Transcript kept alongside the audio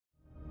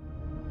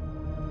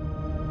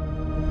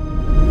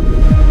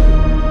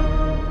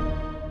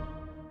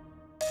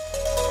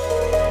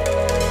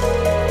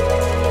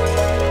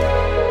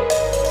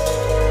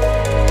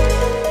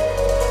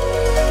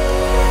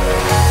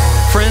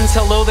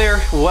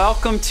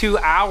welcome to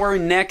our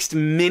next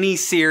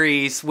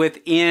mini-series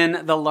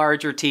within the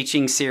larger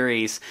teaching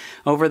series.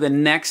 Over the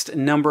next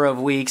number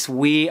of weeks,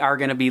 we are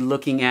going to be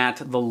looking at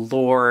the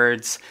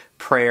Lord's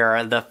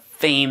Prayer, the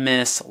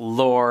famous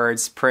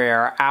Lord's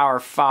Prayer, Our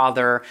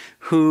Father,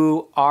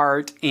 who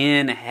art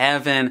in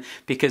heaven,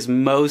 because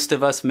most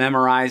of us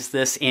memorize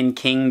this in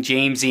King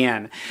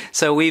Jamesian.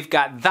 So we've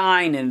got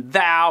thine and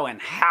thou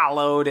and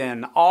hallowed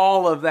and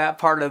all of that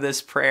part of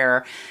this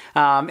prayer.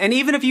 And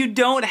even if you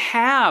don't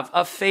have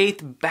a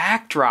faith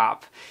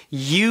backdrop,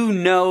 you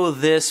know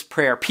this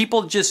prayer.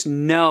 People just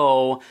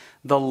know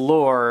the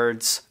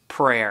Lord's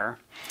Prayer.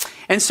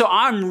 And so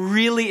I'm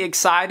really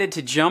excited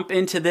to jump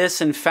into this.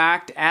 In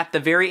fact, at the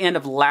very end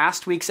of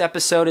last week's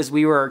episode, as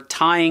we were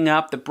tying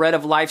up the Bread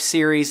of Life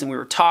series and we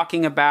were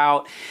talking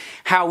about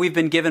how we've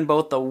been given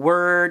both the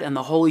Word and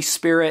the Holy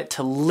Spirit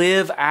to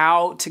live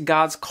out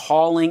God's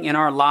calling in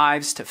our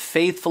lives, to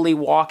faithfully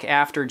walk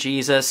after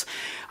Jesus,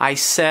 I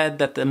said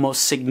that the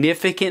most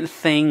significant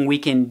thing we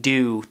can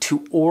do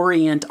to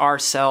orient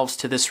ourselves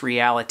to this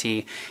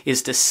reality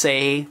is to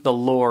say the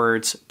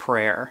Lord's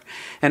Prayer.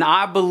 And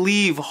I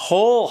believe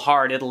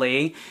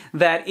wholeheartedly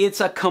that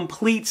it's a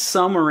complete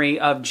summary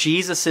of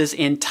Jesus's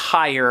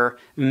entire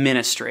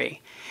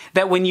ministry.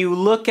 That when you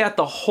look at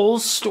the whole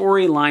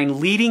storyline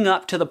leading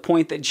up to the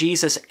point that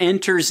Jesus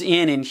enters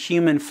in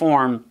human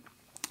form,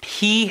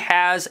 he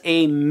has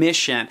a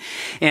mission,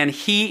 and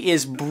he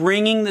is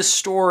bringing the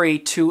story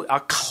to a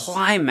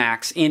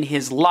climax in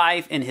his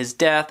life, in his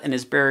death, in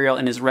his burial,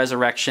 in his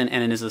resurrection,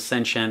 and in his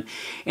ascension,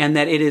 and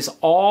that it is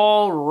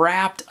all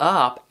wrapped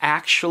up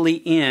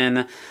actually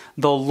in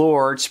the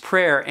Lord's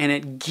Prayer, and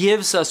it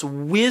gives us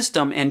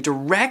wisdom and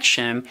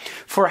direction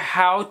for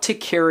how to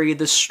carry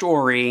the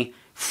story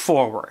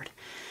forward.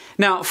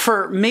 Now,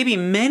 for maybe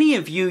many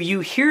of you, you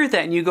hear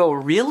that and you go,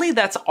 really?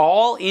 That's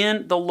all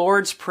in the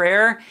Lord's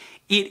Prayer?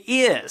 It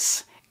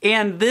is.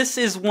 And this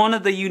is one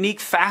of the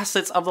unique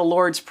facets of the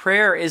Lord's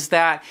Prayer, is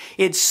that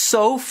it's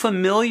so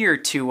familiar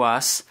to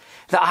us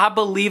that I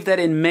believe that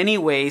in many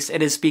ways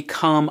it has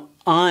become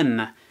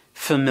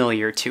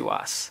unfamiliar to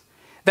us.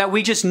 That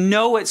we just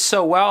know it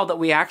so well that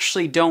we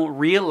actually don't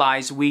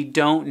realize we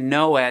don't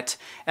know it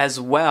as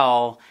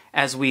well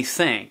as we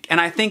think.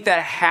 And I think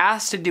that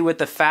has to do with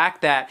the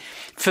fact that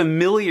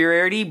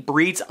familiarity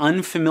breeds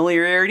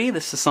unfamiliarity.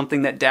 This is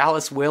something that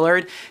Dallas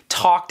Willard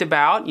talked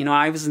about. You know,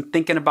 I was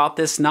thinking about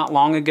this not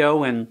long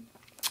ago, and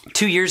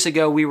 2 years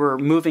ago, we were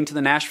moving to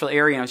the Nashville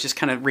area, and I was just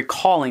kind of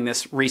recalling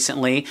this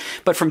recently.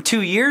 But from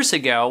 2 years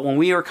ago, when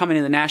we were coming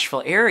to the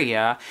Nashville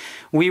area,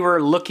 we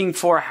were looking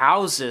for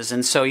houses.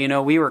 And so, you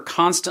know, we were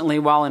constantly,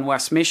 while in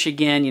West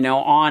Michigan, you know,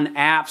 on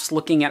apps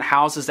looking at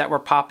houses that were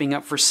popping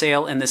up for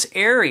sale in this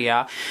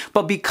area.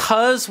 But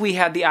because we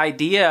had the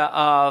idea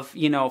of,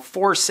 you know,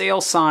 for sale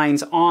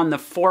signs on the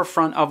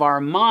forefront of our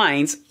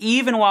minds,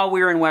 even while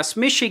we were in West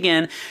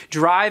Michigan,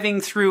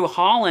 driving through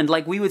Holland,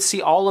 like we would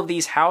see all of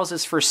these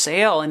houses for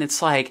sale. And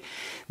it's like,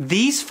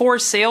 these for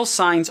sale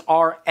signs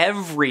are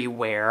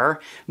everywhere,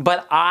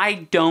 but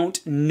I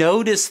don't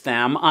notice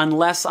them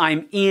unless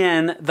I'm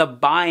in the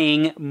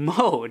buying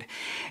mode.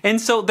 And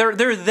so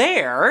they're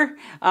there,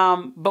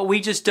 but we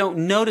just don't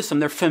notice them.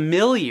 They're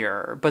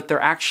familiar, but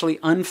they're actually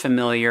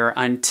unfamiliar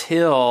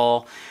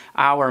until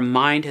our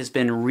mind has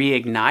been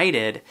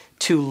reignited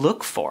to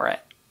look for it.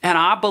 And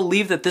I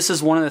believe that this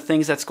is one of the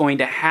things that's going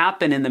to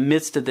happen in the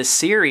midst of this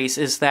series,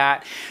 is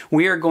that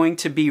we are going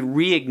to be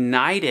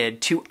reignited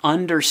to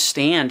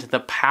understand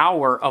the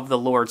power of the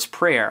Lord's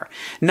Prayer.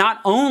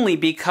 Not only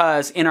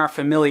because in our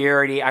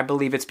familiarity, I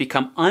believe it's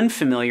become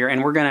unfamiliar,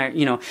 and we're going to,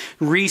 you know,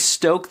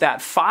 restoke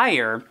that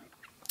fire.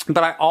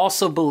 But I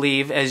also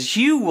believe, as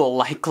you will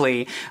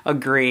likely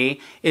agree,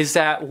 is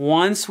that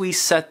once we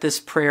set this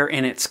prayer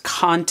in its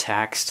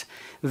context,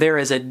 there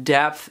is a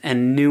depth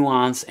and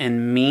nuance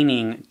and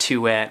meaning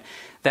to it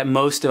that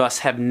most of us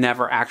have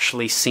never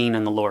actually seen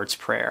in the Lord's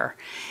Prayer.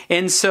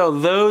 And so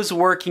those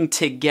working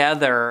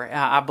together,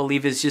 I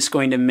believe, is just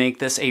going to make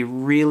this a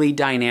really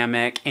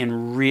dynamic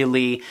and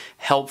really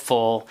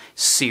helpful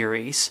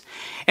series.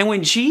 And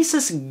when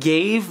Jesus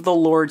gave the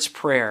Lord's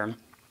Prayer,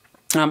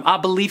 I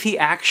believe he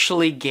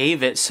actually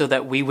gave it so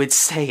that we would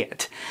say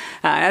it.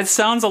 It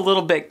sounds a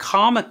little bit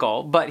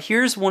comical, but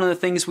here's one of the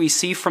things we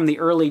see from the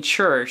early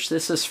church.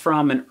 This is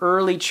from an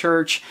early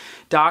church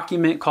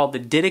document called the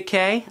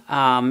Didache,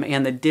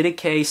 and the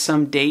Didache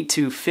some date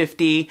to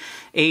 50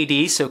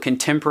 AD, so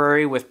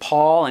contemporary with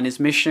Paul and his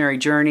missionary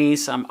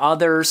journeys.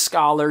 Other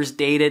scholars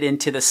date it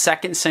into the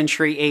 2nd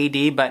century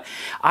AD, but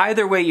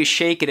either way you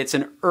shake it, it's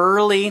an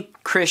early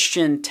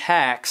Christian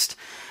text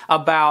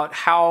about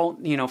how,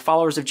 you know,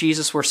 followers of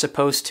Jesus were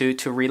supposed to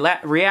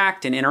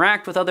react and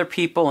interact with other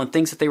people and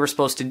things that they were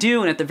supposed to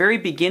do. And at the very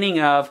beginning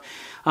of,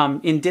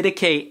 in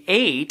Didache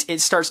 8, it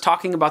starts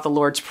talking about the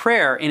Lord's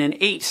Prayer. And in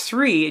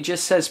 8:3, it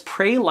just says,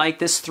 pray like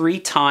this 3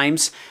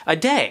 times a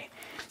day.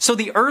 So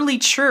the early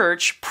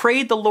church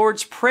prayed the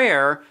Lord's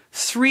Prayer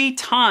 3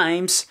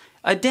 times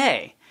a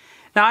day.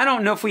 Now, I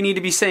don't know if we need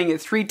to be saying it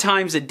 3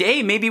 times a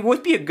day. Maybe it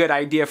would be a good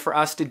idea for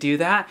us to do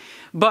that.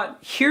 But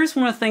here's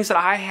one of the things that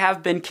I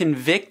have been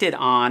convicted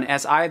on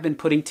as I've been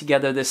putting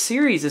together this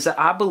series is that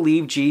I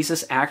believe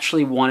Jesus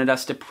actually wanted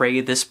us to pray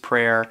this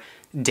prayer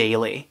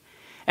daily.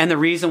 And the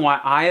reason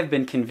why I have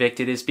been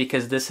convicted is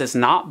because this has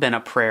not been a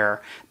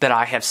prayer that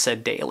I have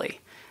said daily.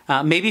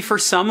 Maybe for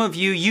some of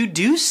you, you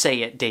do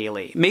say it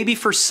daily. Maybe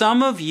for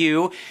some of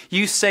you,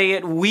 you say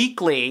it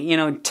weekly,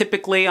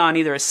 typically on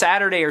either a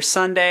Saturday or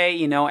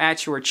Sunday,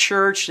 at your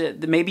church.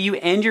 Maybe you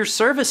end your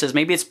services.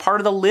 Maybe it's part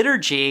of the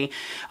liturgy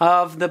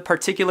of the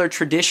particular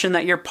tradition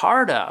that you're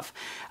part of.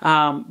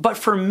 But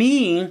for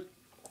me,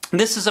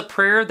 this is a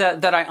prayer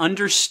that I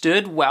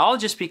understood well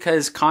just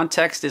because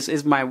context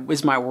is my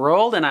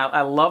world, and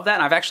I love that.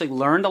 And I've actually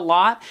learned a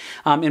lot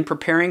in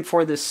preparing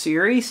for this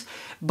series.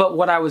 But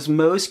what I was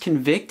most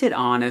convicted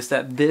on is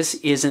that this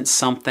isn't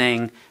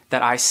something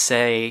that I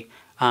say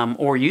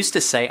or used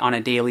to say on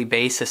a daily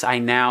basis. I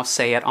now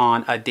say it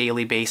on a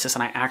daily basis,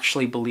 and I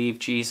actually believe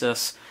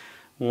Jesus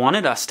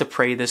wanted us to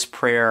pray this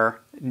prayer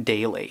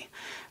daily.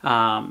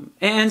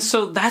 And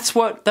so that's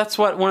what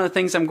one of the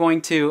things I'm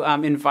going to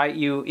invite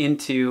you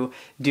into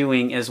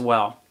doing as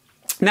well.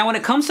 Now, when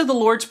it comes to the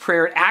Lord's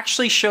Prayer, it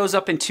actually shows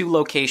up in 2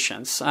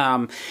 locations.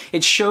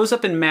 It shows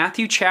up in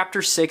Matthew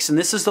chapter 6, and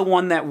this is the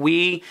one that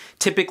we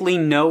typically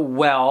know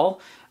well.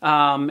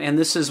 And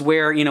this is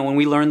where, when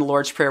we learn the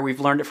Lord's Prayer,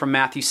 we've learned it from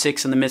Matthew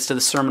 6 in the midst of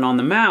the Sermon on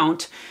the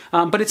Mount.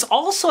 But it's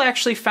also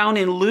actually found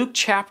in Luke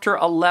chapter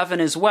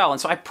 11 as well.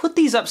 And so I put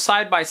these up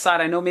side by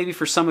side. I know maybe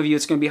for some of you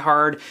it's going to be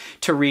hard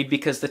to read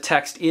because the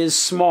text is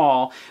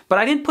small. But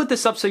I didn't put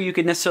this up so you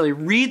could necessarily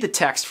read the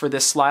text for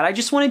this slide. I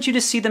just wanted you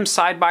to see them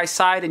side by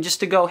side and just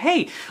to go,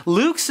 hey,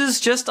 Luke's is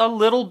just a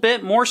little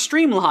bit more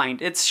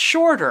streamlined. It's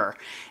shorter.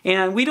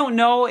 And we don't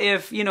know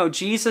if,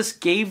 Jesus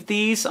gave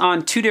these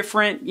on 2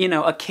 different,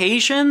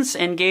 occasions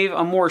and gave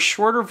a more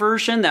shorter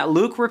version that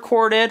Luke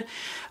recorded,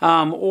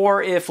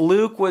 or if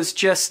Luke was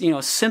just,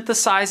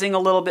 synthesizing a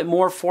little bit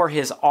more for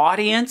his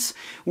audience.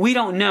 We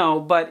don't know,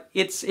 but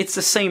it's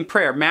the same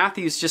prayer.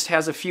 Matthew's just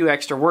has a few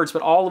extra words,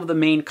 but all of the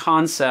main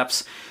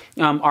concepts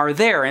are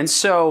there. And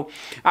so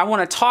I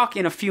want to talk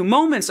in a few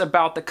moments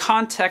about the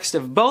context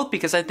of both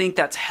because I think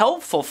that's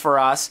helpful for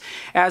us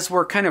as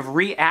we're kind of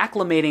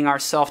reacclimating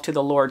ourselves to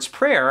the Lord's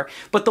Prayer.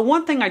 But the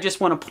one thing I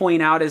just want to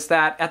point out is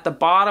that at the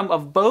bottom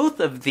of both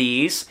of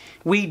these,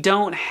 we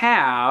don't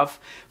have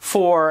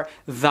for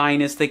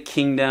thine is the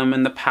kingdom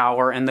and the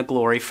power and the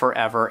glory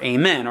forever.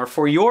 Amen. Or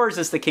for yours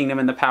is the kingdom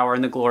and the power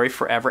and the glory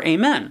forever.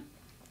 Amen.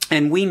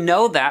 And we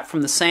know that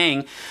from the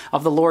saying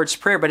of the Lord's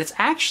Prayer, but it's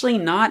actually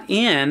not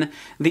in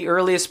the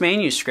earliest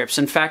manuscripts.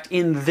 In fact,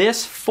 in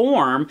this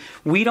form,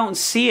 we don't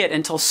see it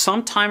until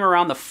sometime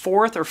around the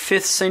 4th or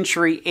 5th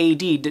century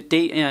AD,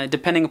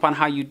 depending upon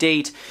how you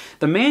date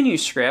the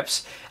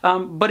manuscripts,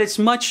 but it's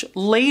much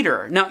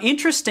later. Now,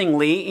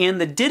 interestingly, in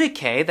the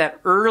Didache, that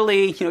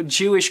early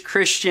Jewish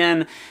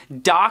Christian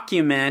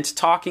document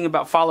talking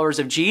about followers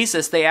of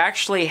Jesus, they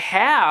actually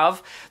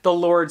have the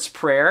Lord's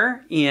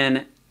Prayer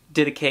in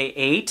Didache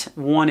 8,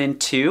 1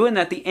 and 2, and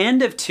at the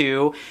end of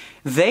 2,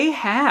 they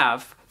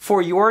have,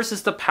 for yours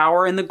is the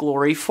power and the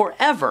glory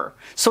forever.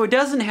 So it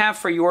doesn't have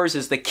for yours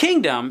is the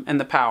kingdom and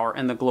the power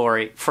and the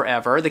glory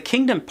forever. The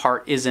kingdom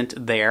part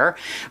isn't there,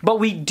 but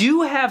we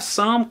do have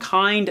some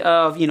kind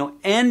of,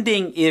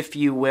 ending, if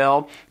you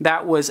will,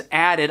 that was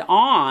added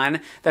on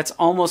that's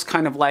almost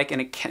kind of like an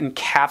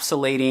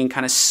encapsulating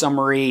kind of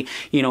summary,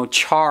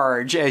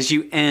 charge as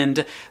you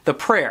end the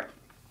prayer.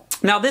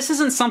 Now, this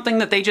isn't something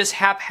that they just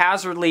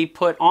haphazardly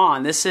put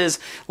on. This is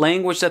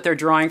language that they're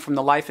drawing from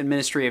the life and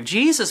ministry of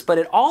Jesus, but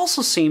it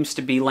also seems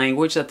to be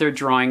language that they're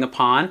drawing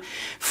upon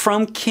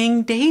from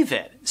King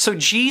David. So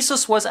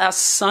Jesus was a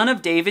son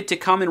of David to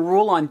come and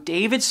rule on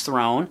David's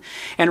throne.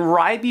 And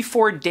right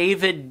before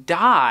David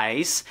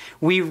dies,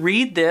 we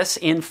read this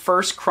in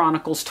 1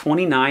 Chronicles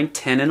 29,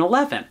 10 and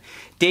 11.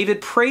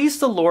 David praised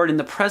the Lord in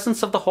the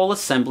presence of the whole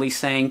assembly,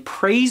 saying,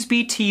 Praise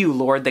be to you,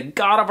 Lord, the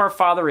God of our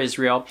father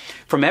Israel,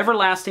 from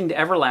everlasting to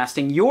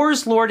everlasting.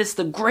 Yours, Lord, is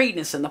the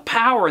greatness and the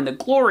power and the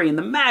glory and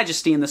the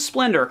majesty and the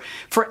splendor.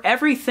 For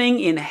everything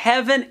in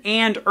heaven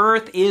and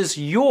earth is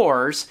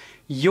yours.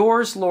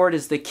 Yours, Lord,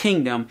 is the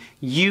kingdom.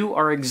 You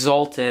are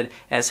exalted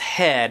as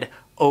head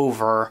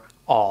over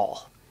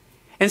all.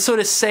 And so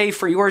to say,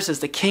 for yours is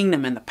the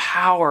kingdom and the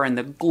power and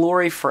the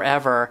glory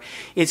forever,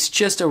 it's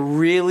just a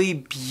really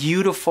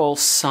beautiful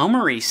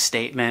summary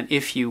statement,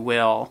 if you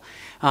will,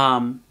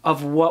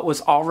 of what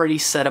was already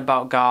said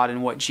about God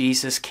and what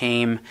Jesus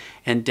came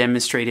and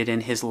demonstrated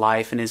in his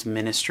life and his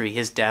ministry,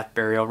 his death,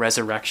 burial,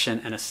 resurrection,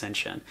 and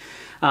ascension.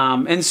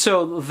 And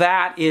so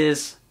that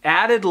is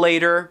added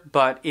later,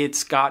 but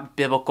it's got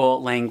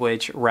biblical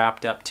language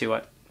wrapped up to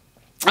it.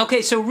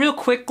 Okay, so real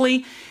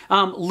quickly,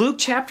 Luke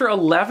chapter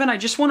 11, I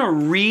just want to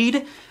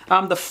read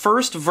the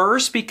first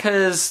verse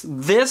because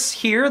this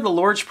here, the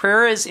Lord's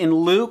Prayer, is in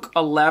Luke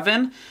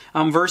 11,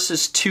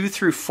 verses 2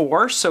 through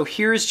 4. So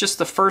here's just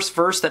the first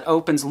verse that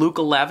opens Luke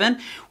 11.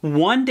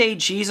 One day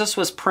Jesus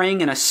was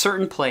praying in a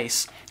certain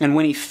place, and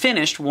when he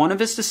finished, one of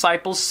his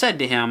disciples said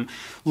to him,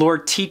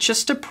 "Lord, teach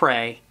us to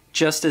pray,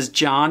 just as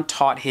John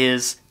taught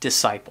his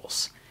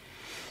disciples."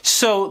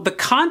 So the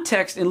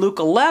context in Luke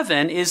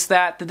 11 is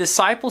that the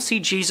disciples see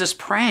Jesus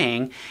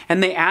praying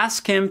and they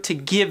ask him to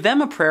give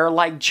them a prayer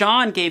like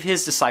John gave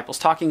his disciples,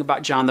 talking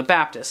about John the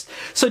Baptist.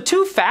 So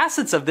two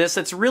facets of this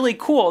that's really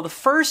cool. The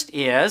first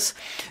is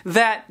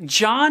that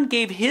John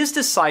gave his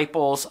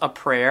disciples a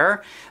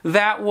prayer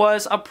that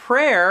was a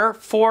prayer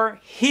for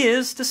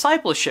his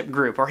discipleship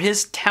group, or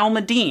his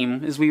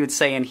talmidim, as we would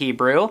say in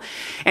Hebrew.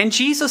 And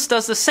Jesus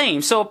does the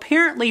same. So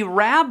apparently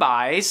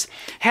rabbis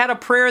had a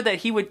prayer that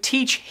he would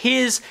teach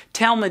his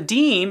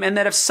talmidim, and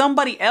that if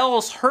somebody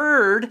else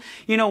heard,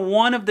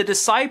 one of the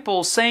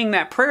disciples saying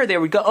that prayer, they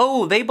would go,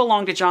 oh, they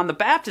belong to John the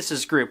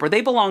Baptist's group, or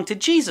they belong to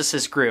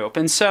Jesus's group.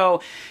 And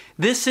so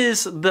this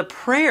is the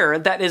prayer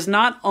that is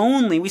not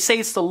only, we say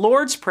it's the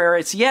Lord's Prayer,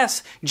 it's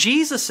yes,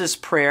 Jesus's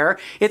prayer,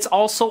 it's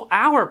also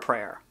our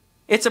prayer.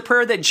 It's a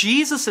prayer that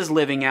Jesus is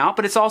living out,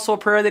 but it's also a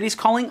prayer that he's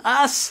calling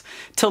us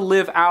to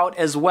live out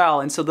as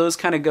well. And so those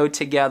kind of go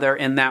together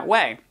in that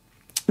way.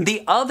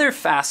 The other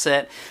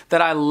facet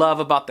that I love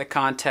about the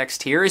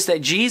context here is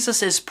that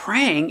Jesus is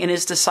praying and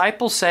his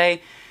disciples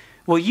say,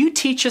 will you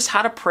teach us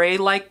how to pray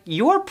like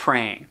you're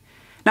praying?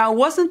 Now, it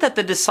wasn't that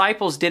the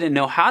disciples didn't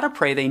know how to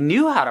pray. They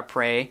knew how to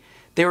pray.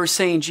 They were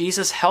saying,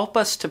 Jesus, help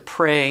us to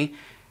pray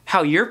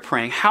how you're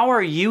praying. How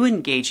are you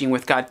engaging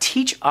with God?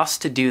 Teach us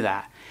to do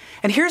that.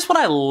 And here's what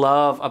I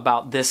love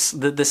about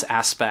this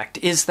aspect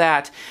is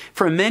that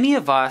for many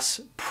of us,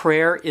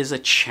 prayer is a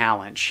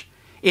challenge.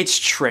 It's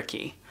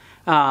tricky.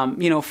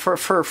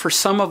 For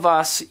some of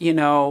us,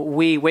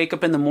 we wake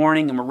up in the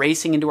morning and we're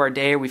racing into our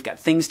day, or we've got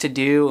things to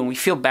do and we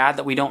feel bad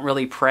that we don't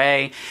really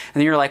pray. And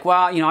then you're like,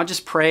 well, I'll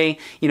just pray,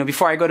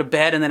 before I go to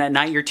bed. And then at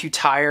night you're too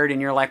tired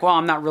and you're like, well,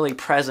 I'm not really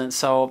present.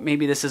 So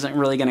maybe this isn't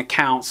really going to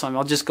count. So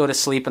I'll just go to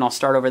sleep and I'll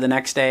start over the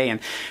next day.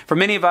 And for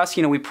many of us,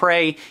 we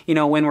pray,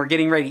 when we're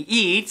getting ready to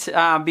eat,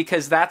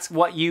 because that's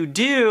what you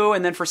do.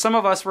 And then for some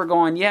of us, we're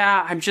going,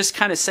 yeah, I'm just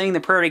kind of saying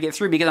the prayer to get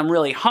through because I'm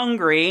really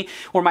hungry,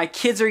 or my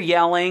kids are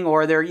yelling,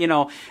 or they're,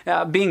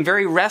 being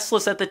very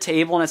restless at the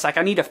table, and it's like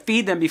I need to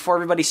feed them before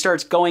everybody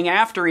starts going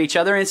after each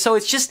other. And so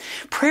it's just,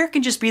 prayer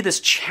can just be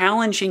this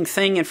challenging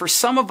thing. And for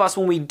some of us,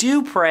 when we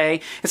do pray,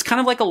 it's kind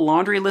of like a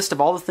laundry list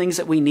of all the things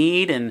that we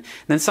need. And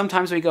then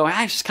sometimes we go,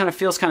 it just kind of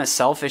feels kind of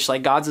selfish,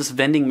 like God's this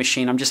vending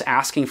machine. I'm just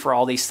asking for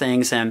all these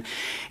things. And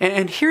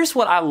here's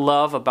what I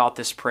love about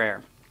this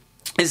prayer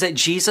is that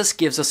Jesus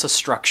gives us a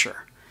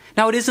structure.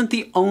 Now, it isn't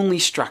the only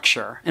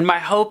structure, and my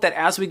hope that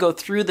as we go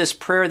through this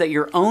prayer, that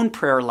your own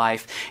prayer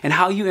life and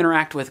how you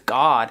interact with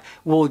God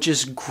will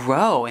just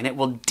grow and it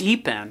will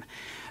deepen.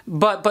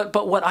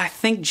 But what I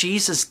think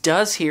Jesus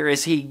does here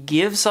is he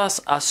gives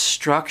us a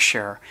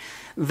structure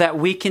that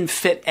we can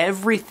fit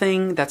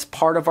everything that's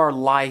part of our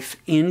life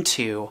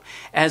into,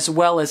 as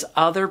well as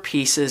other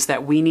pieces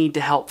that we need to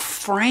help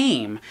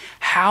frame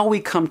how we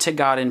come to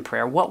God in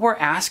prayer, what we're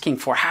asking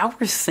for, how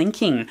we're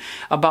thinking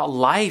about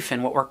life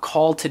and what we're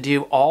called to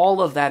do.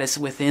 All of that is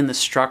within the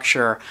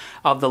structure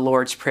of the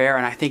Lord's Prayer,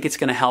 and I think it's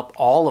going to help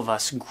all of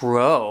us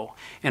grow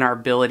in our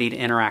ability to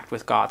interact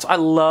with God. So I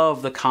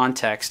love the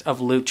context of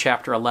Luke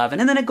chapter 11.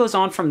 And then it goes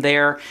on from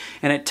there,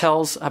 and it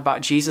tells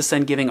about Jesus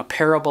then giving a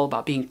parable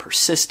about being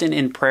persistent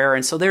in prayer.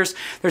 And so there's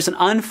an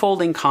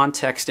unfolding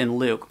context in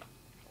Luke.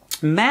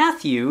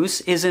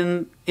 Matthew's is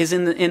in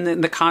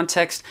the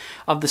context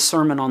of the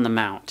Sermon on the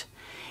Mount.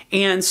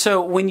 And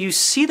so when you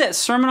see that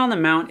Sermon on the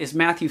Mount is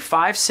Matthew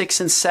 5,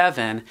 6, and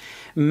 7,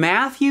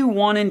 Matthew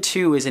 1 and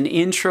 2 is an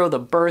intro, the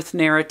birth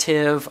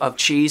narrative of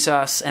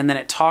Jesus, and then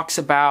it talks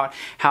about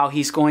how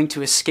he's going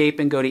to escape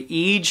and go to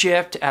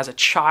Egypt as a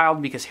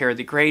child because Herod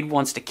the Great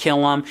wants to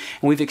kill him.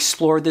 And we've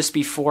explored this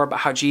before about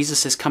how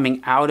Jesus is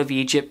coming out of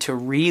Egypt to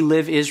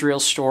relive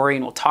Israel's story,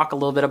 and we'll talk a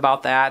little bit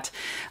about that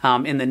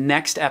in the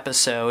next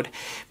episode.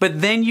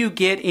 But then you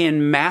get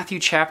in Matthew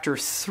chapter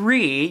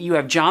 3, you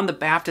have John the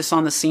Baptist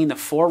on the scene, the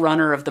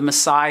forerunner of the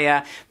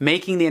Messiah,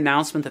 making the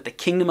announcement that the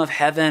kingdom of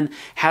heaven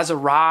has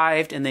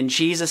arrived. And then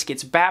Jesus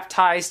gets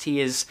baptized. He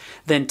is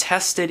then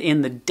tested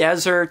in the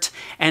desert.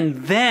 And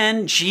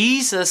then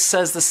Jesus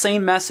says the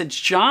same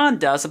message John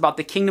does about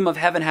the kingdom of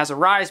heaven has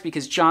arrived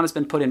because John has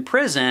been put in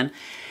prison.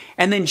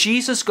 And then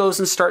Jesus goes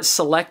and starts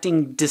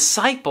selecting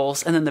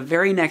disciples. And then the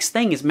very next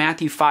thing is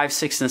Matthew 5,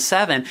 6, and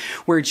 7,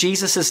 where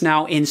Jesus is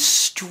now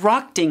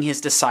instructing his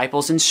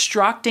disciples,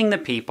 instructing the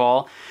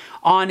people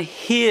on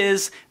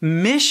his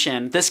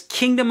mission, this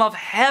kingdom of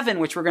heaven,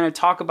 which we're going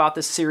to talk about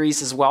this series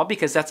as well,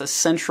 because that's a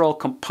central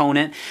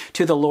component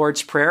to the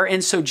Lord's Prayer.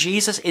 And so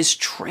Jesus is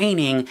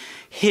training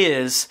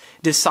his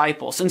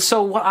disciples. And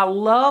so what I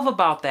love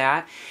about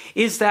that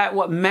is that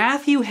what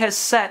Matthew has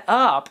set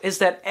up is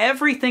that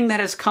everything that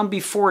has come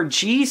before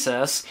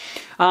Jesus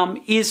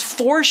is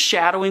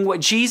foreshadowing what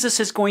Jesus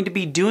is going to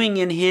be doing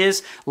in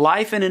his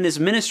life and in his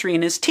ministry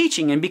and his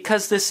teaching. And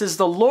because this is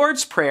the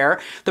Lord's Prayer,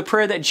 the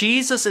prayer that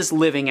Jesus is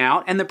living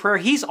out, and the prayer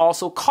he's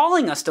also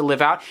calling us to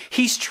live out,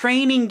 he's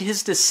training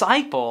his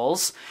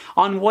disciples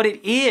on what it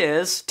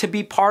is to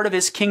be part of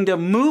his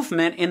kingdom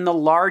movement in the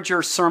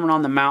larger Sermon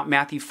on the Mount,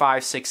 Matthew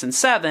 5, 6, and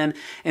 7.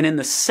 And in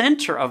the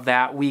center of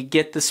that, we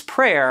get this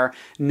prayer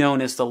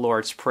known as the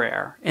Lord's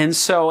Prayer. And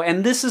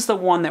this is the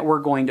one that we're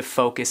going to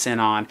focus in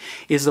on,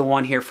 is the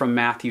one here from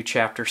Matthew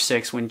chapter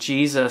 6, when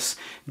Jesus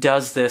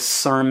does this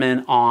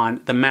Sermon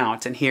on the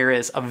Mount. And here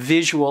is a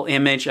visual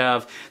image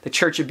of the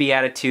Church of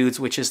Beatitudes,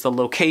 which is the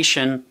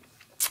location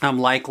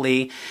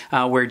likely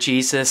where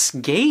Jesus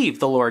gave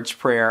the Lord's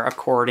Prayer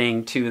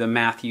according to the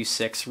Matthew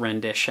 6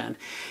 rendition.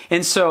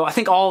 And so I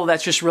think all of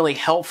that's just really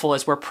helpful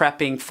as we're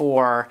prepping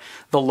for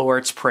the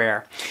Lord's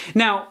Prayer.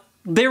 Now,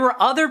 there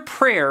were other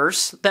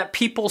prayers that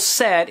people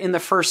said in the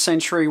first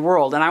century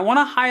world, and I want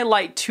to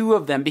highlight two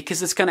of them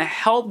because it's going to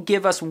help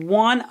give us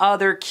one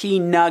other key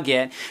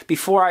nugget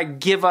before I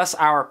give us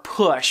our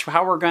push,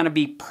 how we're going to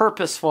be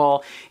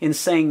purposeful in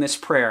saying this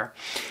prayer.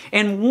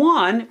 And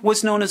one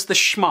was known as the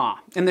Shema.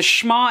 And the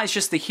Shema is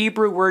just the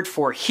Hebrew word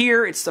for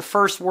hear. It's the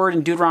first word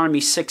in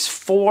Deuteronomy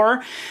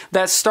 6:4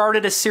 that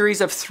started a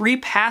series of 3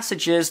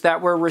 passages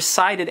that were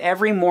recited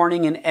every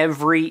morning and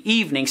every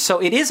evening.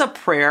 So it is a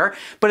prayer,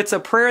 but it's a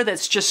prayer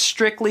that's just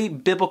strictly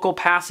biblical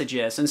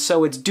passages. And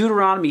so it's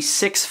Deuteronomy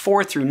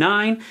 6:4 through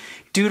 9,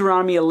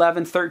 Deuteronomy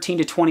 11:13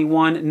 to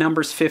 21,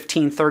 Numbers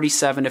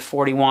 15:37 to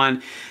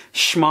 41.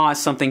 Shema is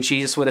something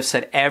Jesus would have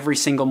said every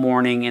single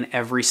morning and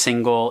every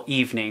single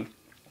evening.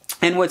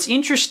 And what's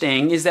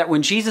interesting is that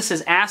when Jesus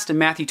is asked in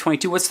Matthew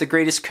 22, what's the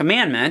greatest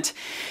commandment,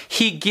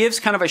 he gives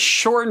kind of a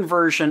shortened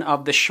version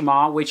of the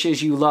Shema, which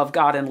is you love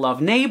God and love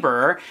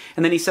neighbor.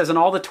 And then he says, and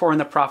all the Torah and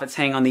the prophets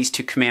hang on these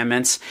 2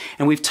 commandments.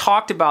 And we've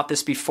talked about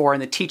this before in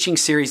the teaching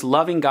series,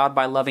 Loving God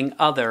by Loving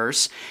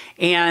Others.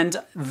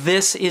 And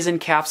this is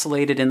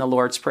encapsulated in the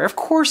Lord's Prayer. Of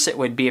course it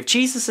would be. If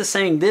Jesus is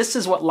saying this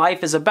is what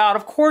life is about,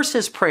 of course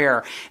his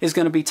prayer is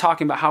going to be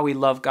talking about how we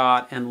love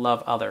God and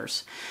love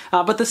others.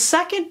 But the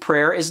second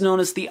prayer is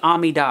known as the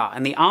Amidah.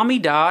 And the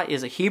Amidah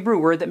is a Hebrew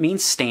word that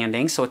means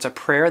standing. So it's a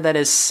prayer that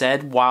is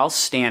said while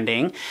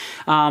standing.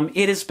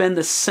 It has been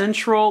the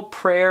central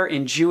prayer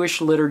in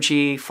Jewish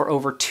liturgy for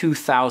over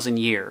 2,000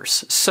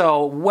 years.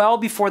 So well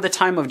before the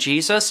time of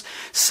Jesus,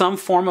 some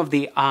form of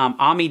the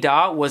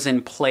Amidah was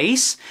in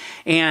place.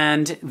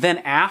 And then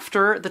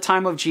after the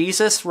time of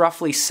Jesus,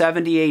 roughly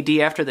 70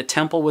 AD, after the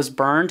temple was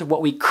burned,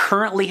 what we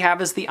currently have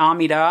as the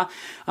Amidah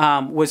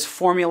was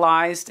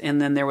formalized,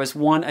 and then there was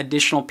one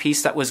additional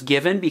piece that was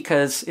given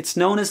because it's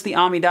known as the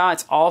Amidah.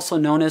 It's also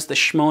known as the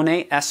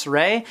Shmoneh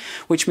Esrei,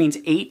 which means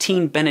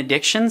 18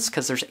 benedictions,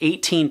 because there's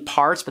 18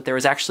 parts, but there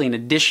was actually an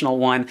additional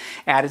one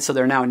added, so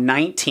there are now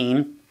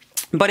 19.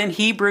 But in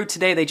Hebrew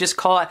today, they just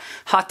call it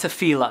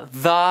HaTefillah,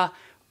 the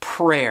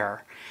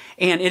prayer.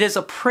 And it is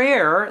a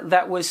prayer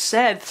that was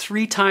said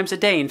 3 times a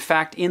day. In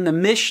fact, in the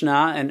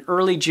Mishnah, an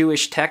early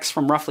Jewish text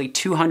from roughly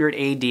 200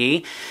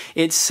 AD,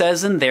 it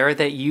says in there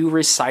that you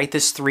recite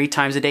this 3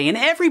 times a day. And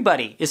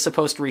everybody is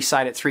supposed to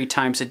recite it 3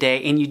 times a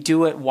day, and you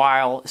do it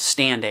while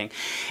standing.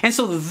 And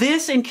so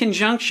this, in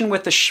conjunction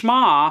with the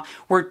Shema,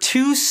 were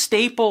 2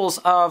 staples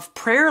of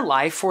prayer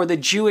life for the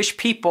Jewish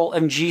people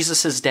of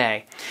Jesus'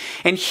 day.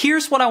 And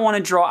here's what I want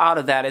to draw out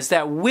of that, is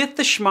that with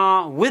the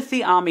Shema, with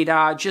the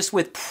Amidah, just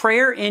with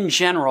prayer in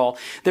general,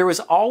 there was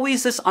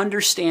always this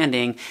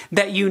understanding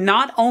that you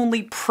not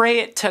only pray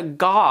it to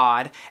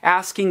God,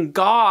 asking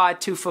God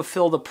to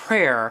fulfill the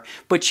prayer,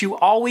 but you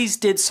always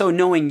did so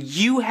knowing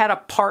you had a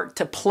part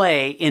to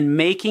play in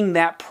making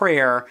that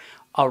prayer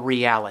a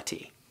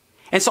reality.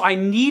 And so I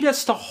need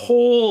us to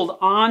hold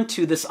on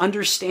to this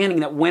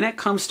understanding that when it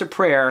comes to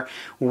prayer,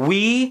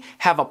 we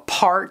have a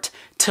part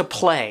to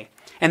play.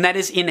 And that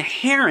is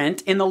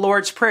inherent in the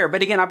Lord's Prayer.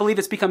 But again, I believe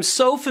it's become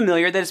so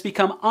familiar that it's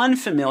become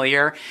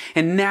unfamiliar.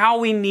 And now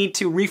we need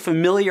to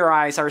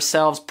refamiliarize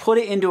ourselves, put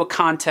it into a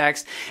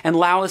context, and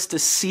allow us to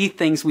see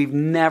things we've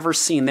never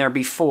seen there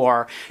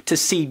before, to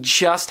see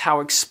just how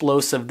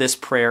explosive this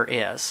prayer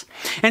is.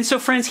 And so,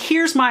 friends,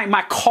 here's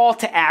my call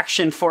to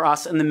action for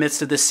us in the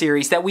midst of this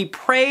series, that we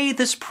pray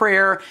this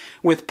prayer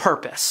with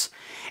purpose.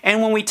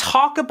 And when we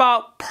talk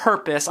about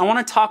purpose, I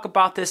want to talk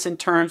about this in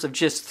terms of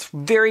just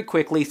very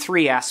quickly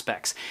 3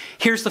 aspects.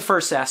 Here's the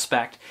first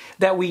aspect,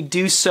 that we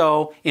do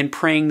so in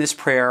praying this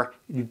prayer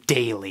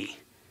daily.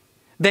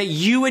 That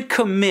you would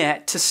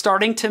commit to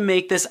starting to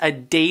make this a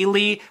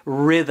daily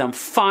rhythm.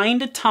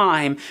 Find a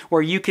time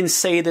where you can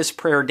say this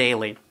prayer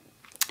daily.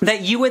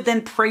 That you would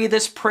then pray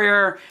this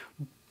prayer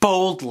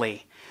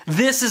boldly.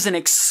 This is an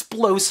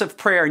explosive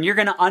prayer, and you're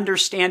going to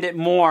understand it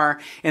more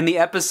in the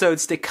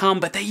episodes to come,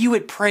 but that you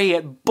would pray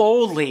it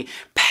boldly,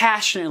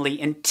 passionately,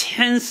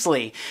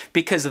 intensely,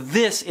 because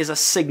this is a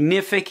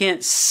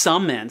significant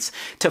summons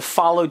to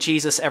follow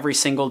Jesus every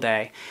single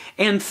day.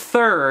 And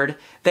third,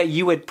 that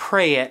you would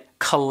pray it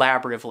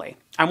collaboratively.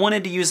 I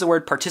wanted to use the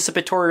word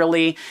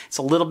participatorily. It's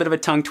a little bit of a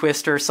tongue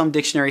twister. Some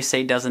dictionaries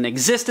say it doesn't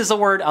exist as a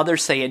word.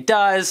 Others say it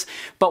does.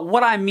 But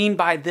what I mean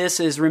by this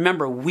is,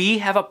 remember, we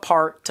have a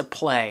part to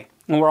play.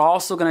 And we're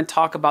also going to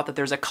talk about that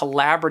there's a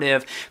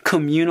collaborative,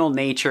 communal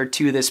nature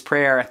to this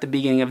prayer at the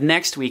beginning of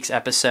next week's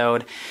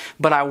episode.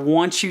 But I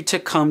want you to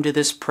come to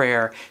this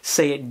prayer,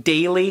 say it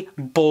daily,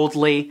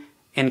 boldly,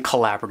 and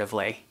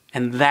collaboratively.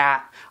 And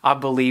that, I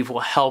believe, will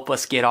help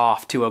us get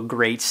off to a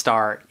great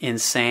start in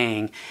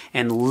saying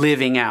and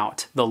living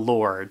out the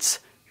Lord's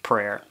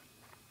Prayer.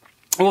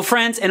 Well,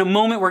 friends, in a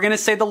moment, we're going to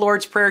say the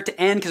Lord's Prayer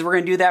to end because we're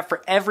going to do that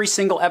for every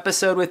single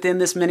episode within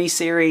this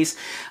mini-series.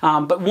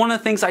 But one of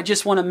the things I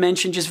just want to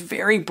mention just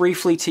very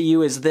briefly to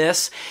you is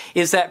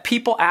that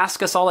people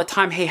ask us all the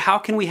time, hey, how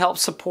can we help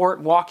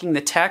support Walking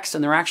the Text?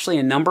 And there are actually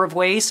a number of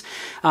ways.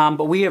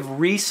 But we have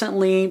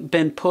recently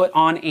been put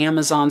on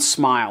Amazon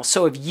Smile.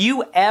 So if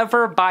you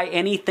ever buy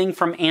anything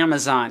from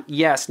Amazon,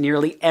 yes,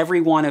 nearly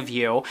every one of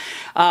you,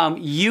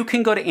 you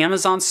can go to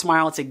Amazon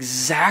Smile. It's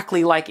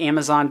exactly like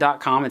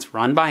Amazon.com. It's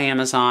run by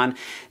Amazon.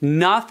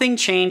 Nothing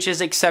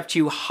changes except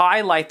you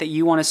highlight that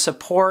you want to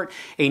support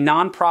a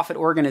nonprofit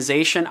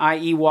organization,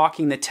 i.e.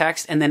 Walking the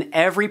Text, and then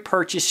every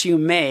purchase you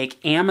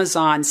make,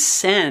 Amazon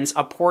sends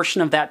a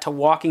portion of that to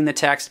Walking the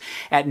Text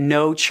at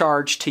no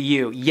charge to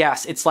you.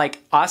 Yes, it's like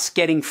us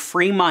getting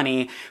free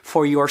money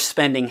for your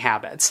spending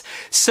habits.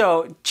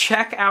 So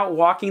check out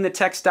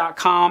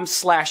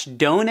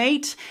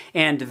walkingthetext.com/donate,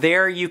 and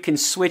there you can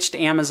switch to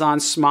Amazon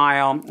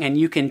Smile, and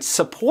you can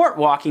support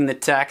Walking the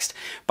Text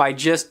by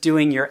just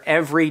doing your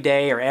every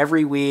day or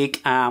every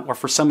week, or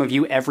for some of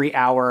you, every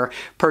hour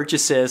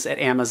purchases at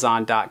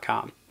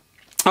Amazon.com.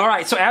 All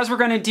right, so as we're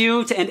going to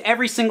do to end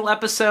every single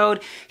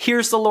episode,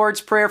 here's the Lord's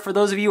Prayer. For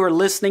those of you who are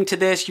listening to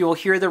this, you will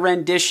hear the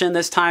rendition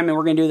this time, and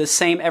we're going to do the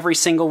same every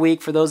single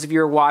week. For those of you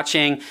who are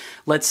watching,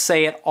 let's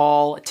say it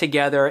all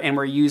together, and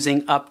we're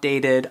using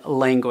updated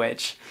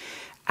language.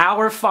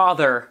 Our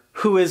Father,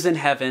 who is in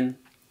heaven,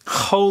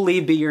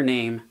 holy be your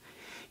name.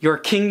 Your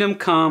kingdom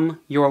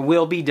come, your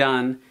will be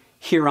done,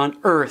 here on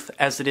earth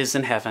as it is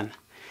in heaven.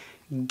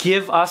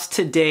 Give us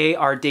today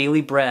our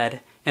daily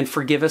bread, and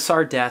forgive us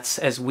our debts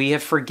as we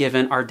have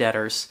forgiven our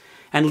debtors.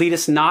 And lead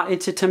us not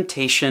into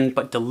temptation,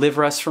 but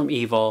deliver us from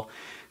evil.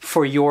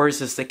 For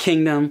yours is the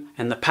kingdom,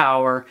 and the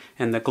power,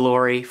 and the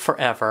glory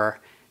forever.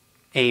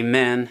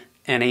 Amen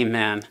and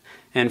amen.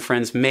 And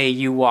friends, may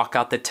you walk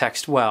out the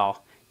text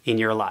well in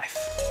your life.